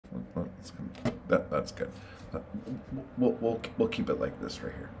That's good. We'll keep it like this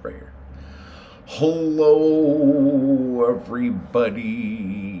right here, right here. Hello,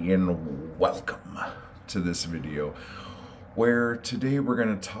 everybody, and welcome to this video where today we're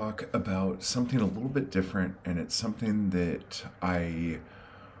going to talk about something a little bit different, and it's something that I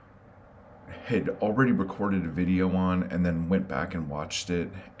had already recorded a video on and then went back and watched it,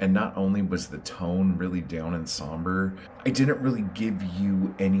 and not only was the tone really down and somber, I didn't really give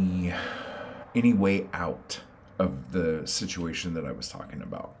you any way out of the situation that I was talking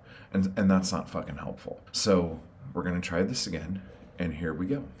about, and that's not fucking helpful. So we're gonna try this again, and here we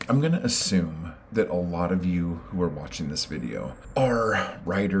go. I'm gonna assume that a lot of you who are watching this video are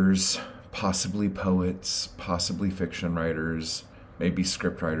writers, possibly poets, possibly fiction writers, maybe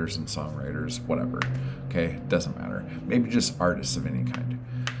script writers and songwriters, whatever. Okay, doesn't matter. Maybe just artists of any kind.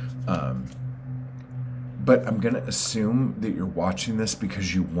 But I'm gonna assume that you're watching this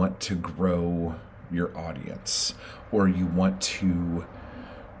because you want to grow your audience, or you want to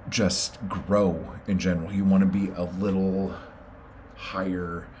just grow in general. You want to be a little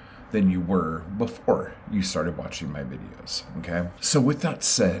higher than you were before you started watching my videos, okay? So with that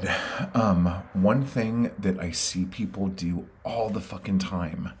said, one thing that I see people do all the fucking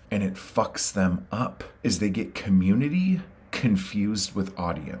time, and it fucks them up, is they get community confused with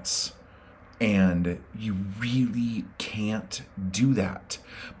audience. And you really can't do that,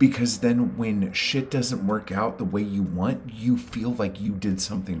 because then when shit doesn't work out the way you want, you feel like you did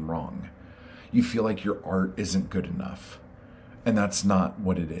something wrong. You feel like your art isn't good enough. And that's not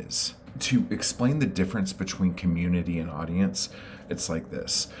what it is. To explain the difference between community and audience, it's like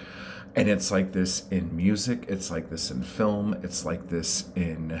this. And it's like this in music, it's like this in film, it's like this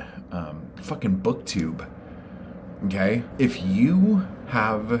in fucking BookTube. Okay? If you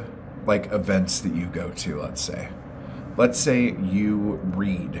have like events that you go to, let's say you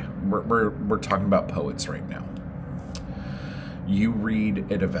read, we're talking about poets right now. You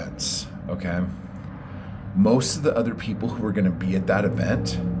read at events, okay? Most of the other people who are going to be at that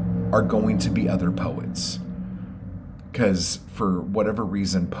event are going to be other poets, because for whatever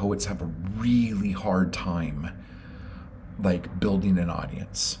reason, poets have a really hard time like building an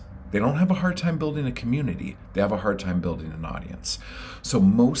audience. They don't have a hard time building a community. They have a hard time building an audience. So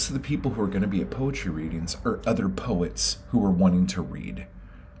most of the people who are going to be at poetry readings are other poets who are wanting to read.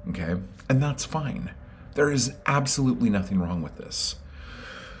 Okay? And that's fine. There is absolutely nothing wrong with this.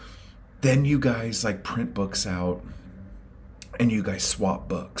 Then you guys like print books out and you guys swap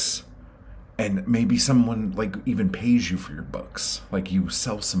books. And maybe someone like even pays you for your books. Like you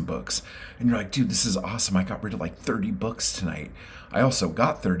sell some books and you're like, dude, this is awesome. I got rid of like 30 books tonight. I also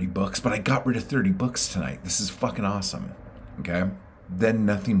got 30 books, but I got rid of 30 books tonight. This is fucking awesome. Okay. Then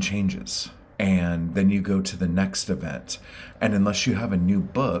nothing changes. And then you go to the next event. And unless you have a new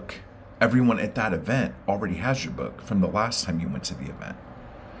book, everyone at that event already has your book from the last time you went to the event.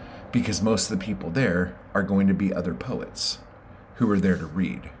 Because most of the people there are going to be other poets who are there to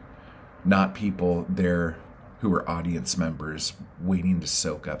read. Not people there who are audience members waiting to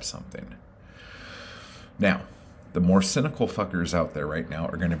soak up something. Now, the more cynical fuckers out there right now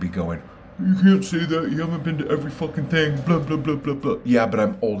are going to be going, you can't say that, you haven't been to every fucking thing, blah, blah, blah, blah, blah. Yeah, but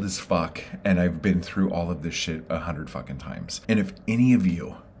I'm old as fuck, and I've been through all of this shit 100 fucking times. And if any of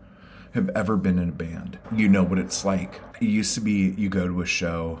you have ever been in a band, you know what it's like. It used to be you go to a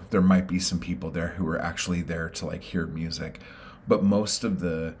show, there might be some people there who are actually there to like hear music, but most of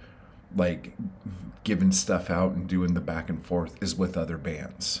the like giving stuff out and doing the back and forth is with other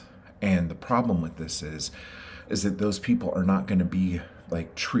bands. And the problem with this is that those people are not going to be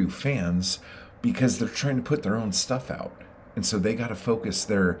like true fans, because they're trying to put their own stuff out. And so they got to focus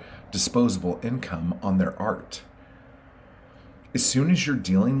their disposable income on their art. As soon as you're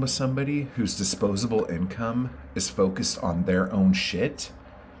dealing with somebody whose disposable income is focused on their own shit,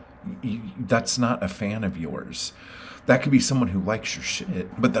 that's not a fan of yours. That could be someone who likes your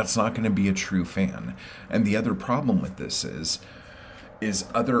shit, but that's not going to be a true fan. And the other problem with this is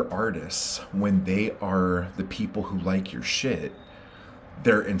other artists, when they are the people who like your shit,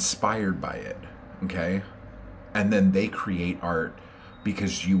 they're inspired by it, okay? And then they create art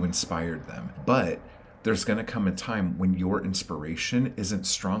because you inspired them. But there's going to come a time when your inspiration isn't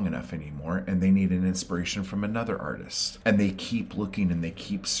strong enough anymore, and they need an inspiration from another artist. And they keep looking and they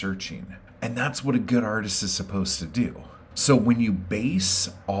keep searching. And that's what a good artist is supposed to do. So when you base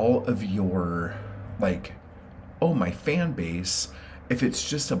all of your, like, oh, my fan base, if it's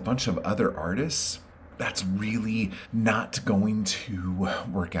just a bunch of other artists, that's really not going to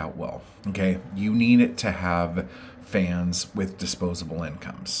work out well, okay? You need it to have fans with disposable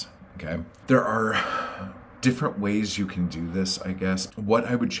incomes, okay? There are different ways you can do this, I guess. What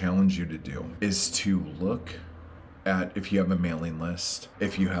I would challenge you to do is to look at, if you have a mailing list,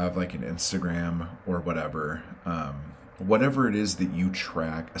 if you have like an Instagram or whatever, whatever it is that you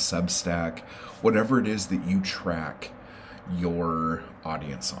track, a Substack, whatever it is that you track your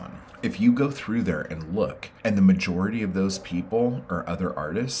audience on. If you go through there and look, and the majority of those people are other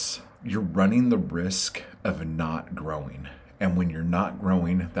artists, you're running the risk of not growing. And when you're not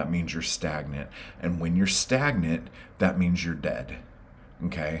growing, that means you're stagnant. And when you're stagnant, that means you're dead.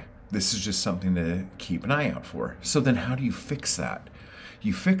 Okay? This is just something to keep an eye out for. So then how do you fix that?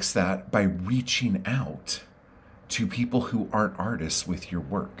 You fix that by reaching out to people who aren't artists with your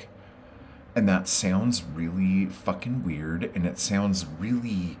work. And that sounds really fucking weird, and it sounds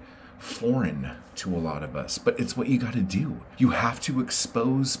really foreign to a lot of us, but it's what you got to do. You have to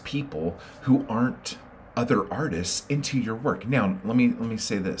expose people who aren't other artists into your work. Now, let me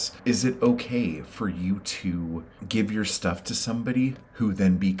say this. Is it okay for you to give your stuff to somebody who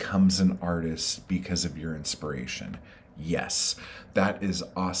then becomes an artist because of your inspiration? Yes, that is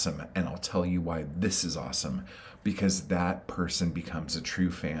awesome. And I'll tell you why this is awesome. Because that person becomes a true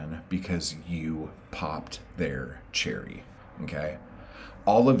fan because you popped their cherry, okay?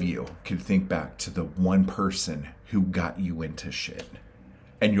 All of you can think back to the one person who got you into shit,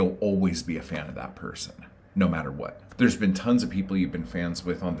 and you'll always be a fan of that person, no matter what. There's been tons of people you've been fans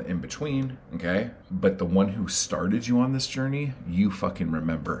with on the in-between, okay? But the one who started you on this journey, you fucking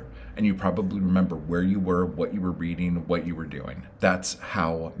remember. And you probably remember where you were, what you were reading, what you were doing. That's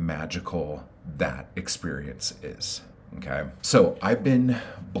how magical that experience is, okay? So I've been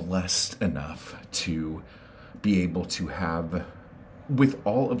blessed enough to be able to have, with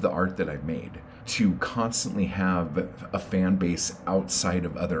all of the art that I've made, to constantly have a fan base outside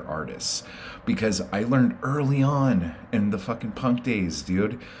of other artists. Because I learned early on in the fucking punk days,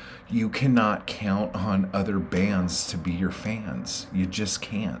 dude, you cannot count on other bands to be your fans. You just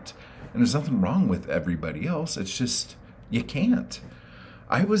can't. And there's nothing wrong with everybody else. It's just, you can't.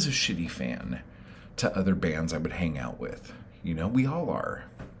 I was a shitty fan to other bands I would hang out with. You know, we all are.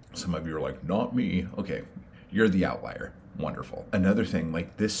 Some of you are like, not me. Okay, you're the outlier. Wonderful. Another thing,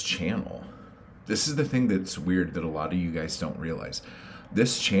 like this channel, this is the thing that's weird that a lot of you guys don't realize.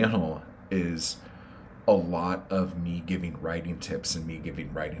 This channel is a lot of me giving writing tips and me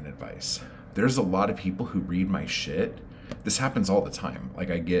giving writing advice. There's a lot of people who read my shit. This happens all the time. Like,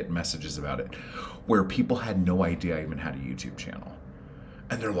 I get messages about it where people had no idea I even had a YouTube channel.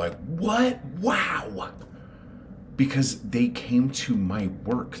 And they're like, what? Wow. Because they came to my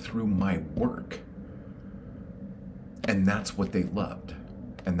work through my work. And that's what they loved.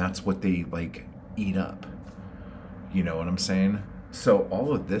 And that's what they, like, eat up. You know what I'm saying? So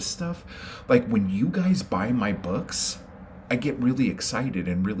all of this stuff, like when you guys buy my books, I get really excited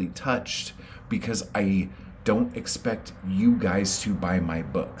and really touched because I don't expect you guys to buy my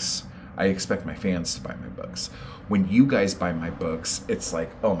books. I expect my fans to buy my books. When you guys buy my books, it's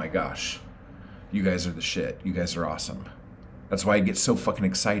like, oh my gosh, you guys are the shit. You guys are awesome. That's why I get so fucking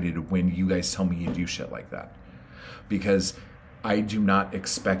excited when you guys tell me you do shit like that. Because I do not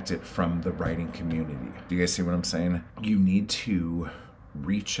expect it from the writing community. Do you guys see what I'm saying? You need to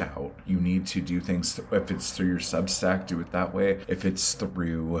reach out. You need to do things. If it's through your Substack, do it that way. If it's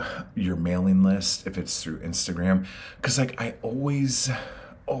through your mailing list, if it's through Instagram. Because like I always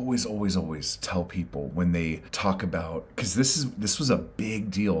tell people when they talk about, because this was a big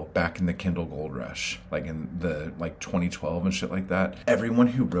deal back in the Kindle Gold Rush, like in the 2012 and shit like that. Everyone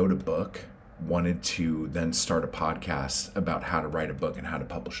who wrote a book wanted to then start a podcast about how to write a book and how to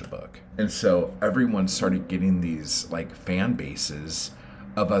publish a book. And so everyone started getting these like fan bases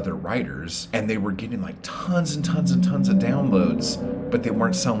of other writers, and they were getting like tons and tons and tons of downloads, but they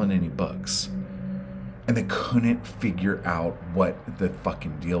weren't selling any books. And they couldn't figure out what the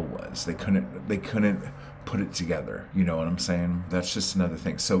fucking deal was. They couldn't put it together. You know what I'm saying? That's just another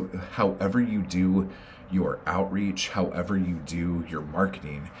thing. So however you do your outreach, however you do your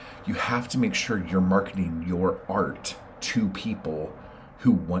marketing, you have to make sure you're marketing your art to people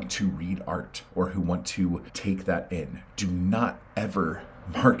who want to read art or who want to take that in. Do not ever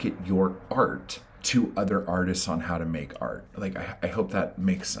market your art to other artists on how to make art. Like, I hope that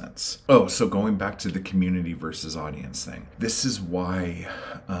makes sense. Oh, so going back to the community versus audience thing. This is why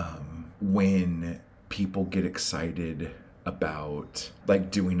when people get excited about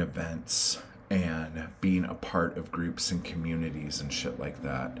like doing events and being a part of groups and communities and shit like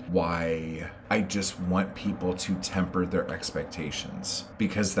that, why I just want people to temper their expectations,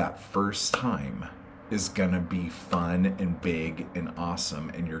 because that first time is gonna be fun and big and awesome,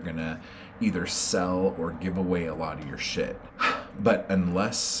 and you're gonna either sell or give away a lot of your shit. But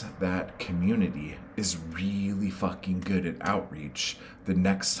unless that community is really fucking good at outreach, the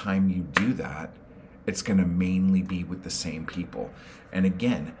next time you do that, it's going to mainly be with the same people. And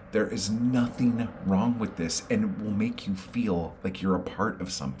again, there is nothing wrong with this, and it will make you feel like you're a part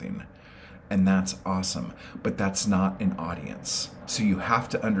of something. And that's awesome, but that's not an audience. So you have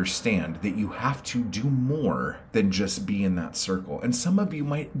to understand that you have to do more than just be in that circle. And some of you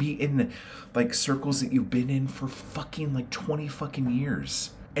might be in like circles that you've been in for fucking like 20 fucking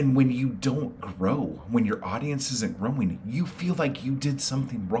years. And when you don't grow, when your audience isn't growing, you feel like you did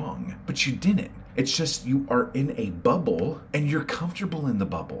something wrong, but you didn't. It's just you are in a bubble and you're comfortable in the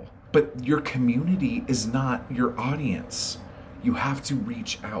bubble, but your community is not your audience. You have to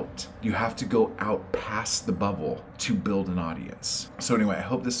reach out. You have to go out past the bubble to build an audience. So anyway, I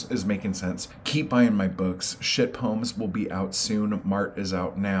hope this is making sense. Keep buying my books. Shit Poems will be out soon. Mart is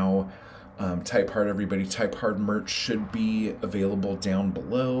out now. Type Hard, everybody. Type Hard merch should be available down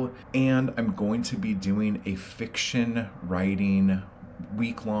below. And I'm going to be doing a fiction writing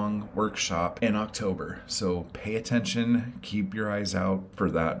week-long workshop in October. So pay attention, keep your eyes out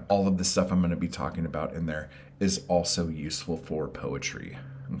for that. All of the stuff I'm going to be talking about in there is also useful for poetry,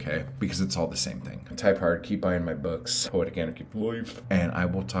 okay? Because it's all the same thing. Type Hard, keep buying my books. Poetic Anarchy for life. And I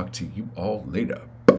will talk to you all later.